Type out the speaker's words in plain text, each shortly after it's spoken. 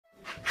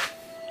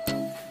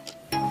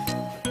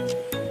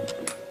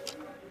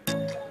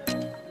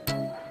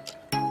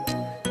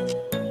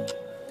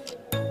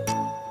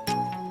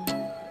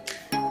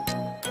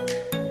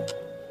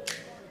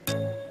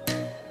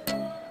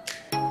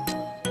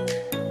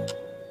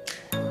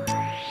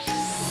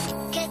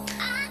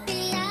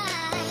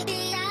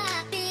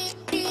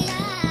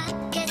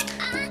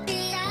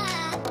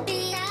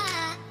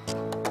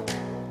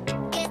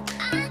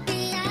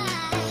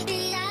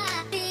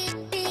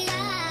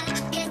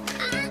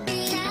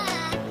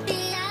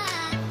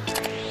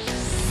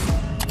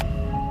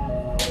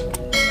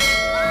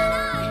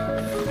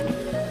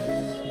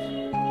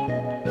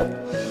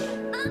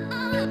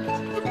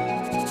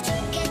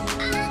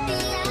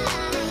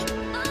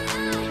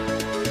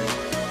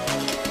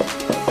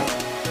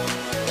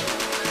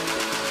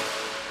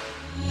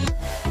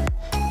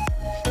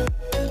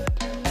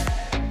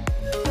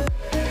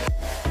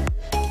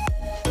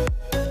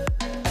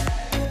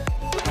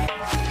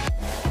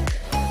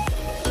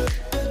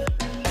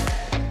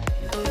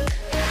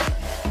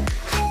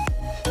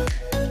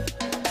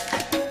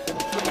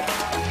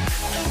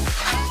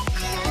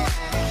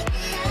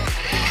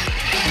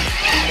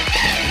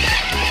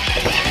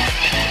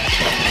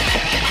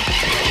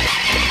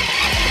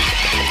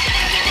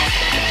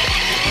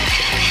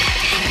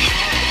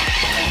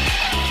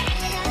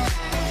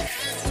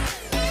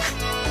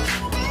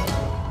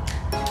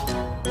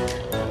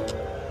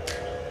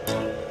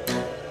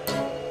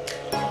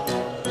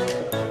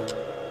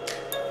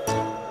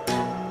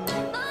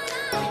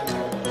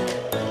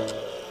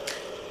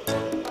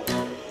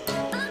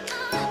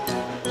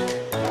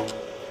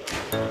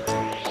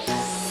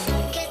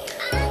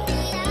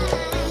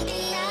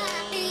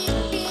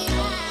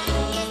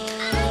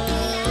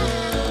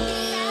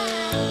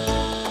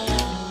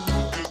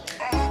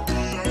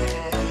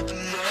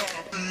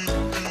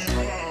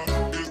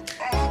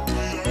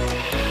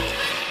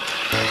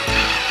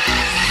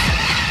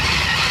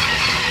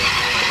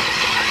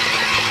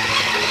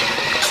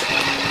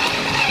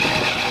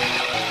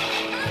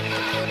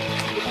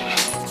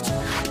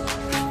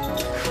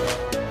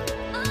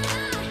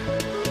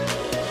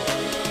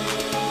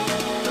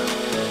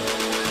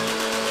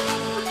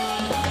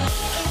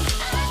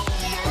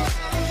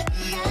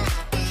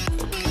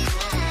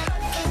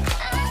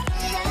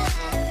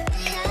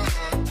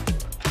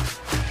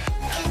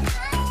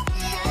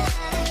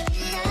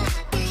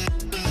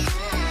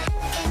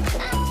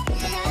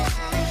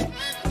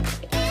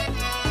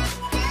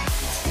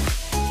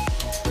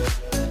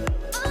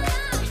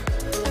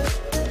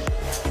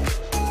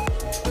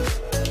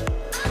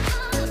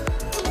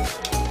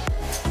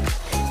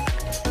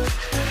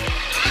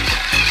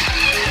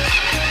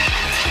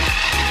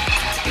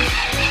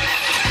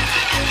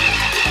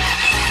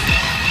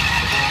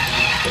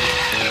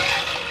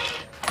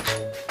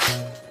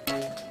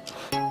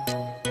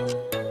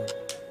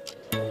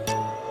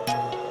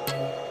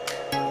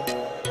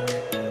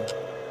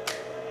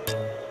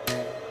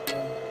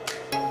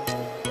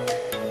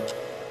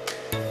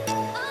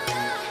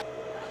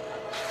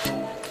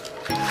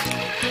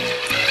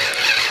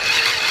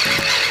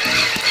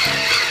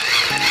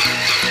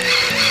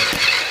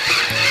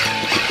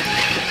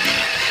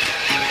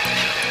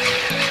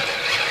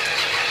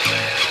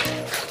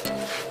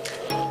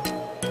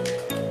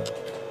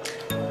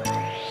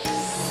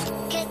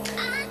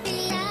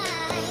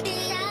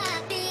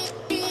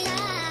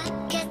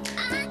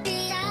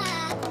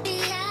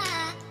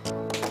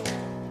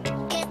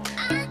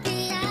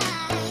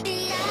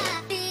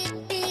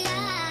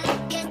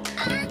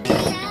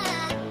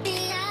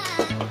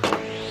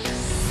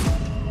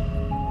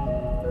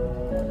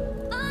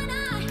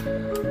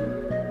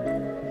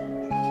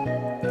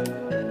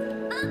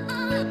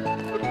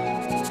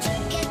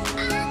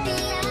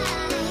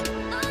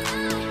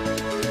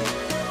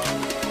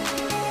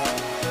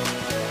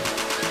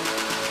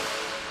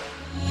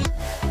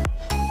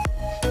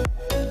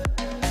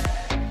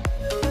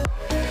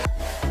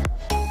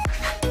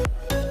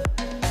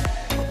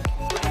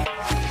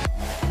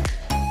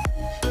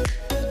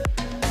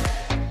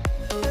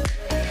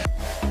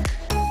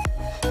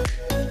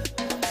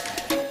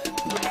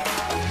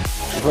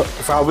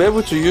if I'll be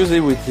able to use it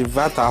with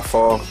inverter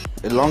for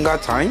a longer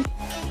time,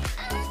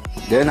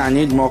 then I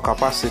need more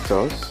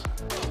capacitors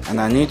and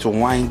I need to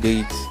wind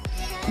it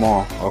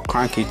more or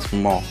crank it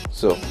more.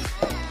 So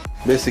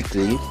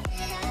basically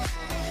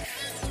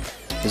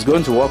it's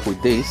going to work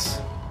with this,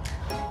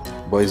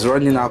 but it's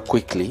running out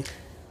quickly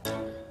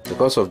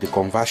because of the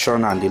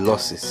conversion and the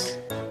losses.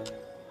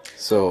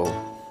 So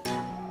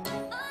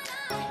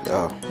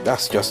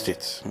that's just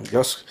it.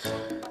 Just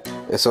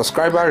a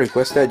subscriber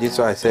requested it,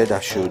 so I said I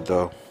should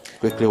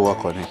quickly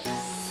work on it.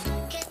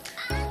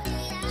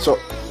 So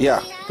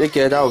yeah, take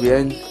care. That will be the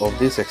end of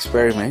this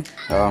experiment.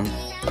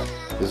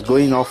 It's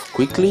going off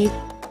quickly.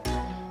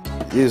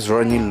 It is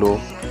running low,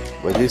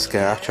 but this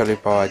can actually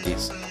power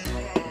this.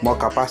 More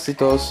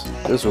capacitors,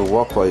 this will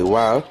work for a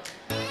while.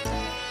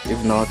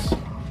 If not,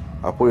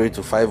 I'll put it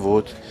to 5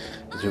 volts.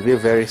 It will be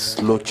very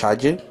slow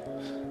charging,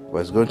 but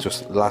it's going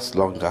to last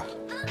longer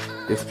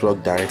if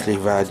plugged directly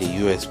via the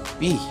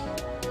USB.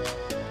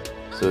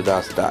 So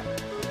that's that.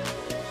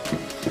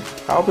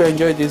 I hope you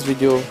enjoyed this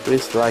video.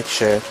 Please like,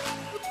 share.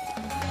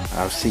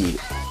 I'll see you.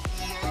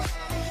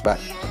 Bye.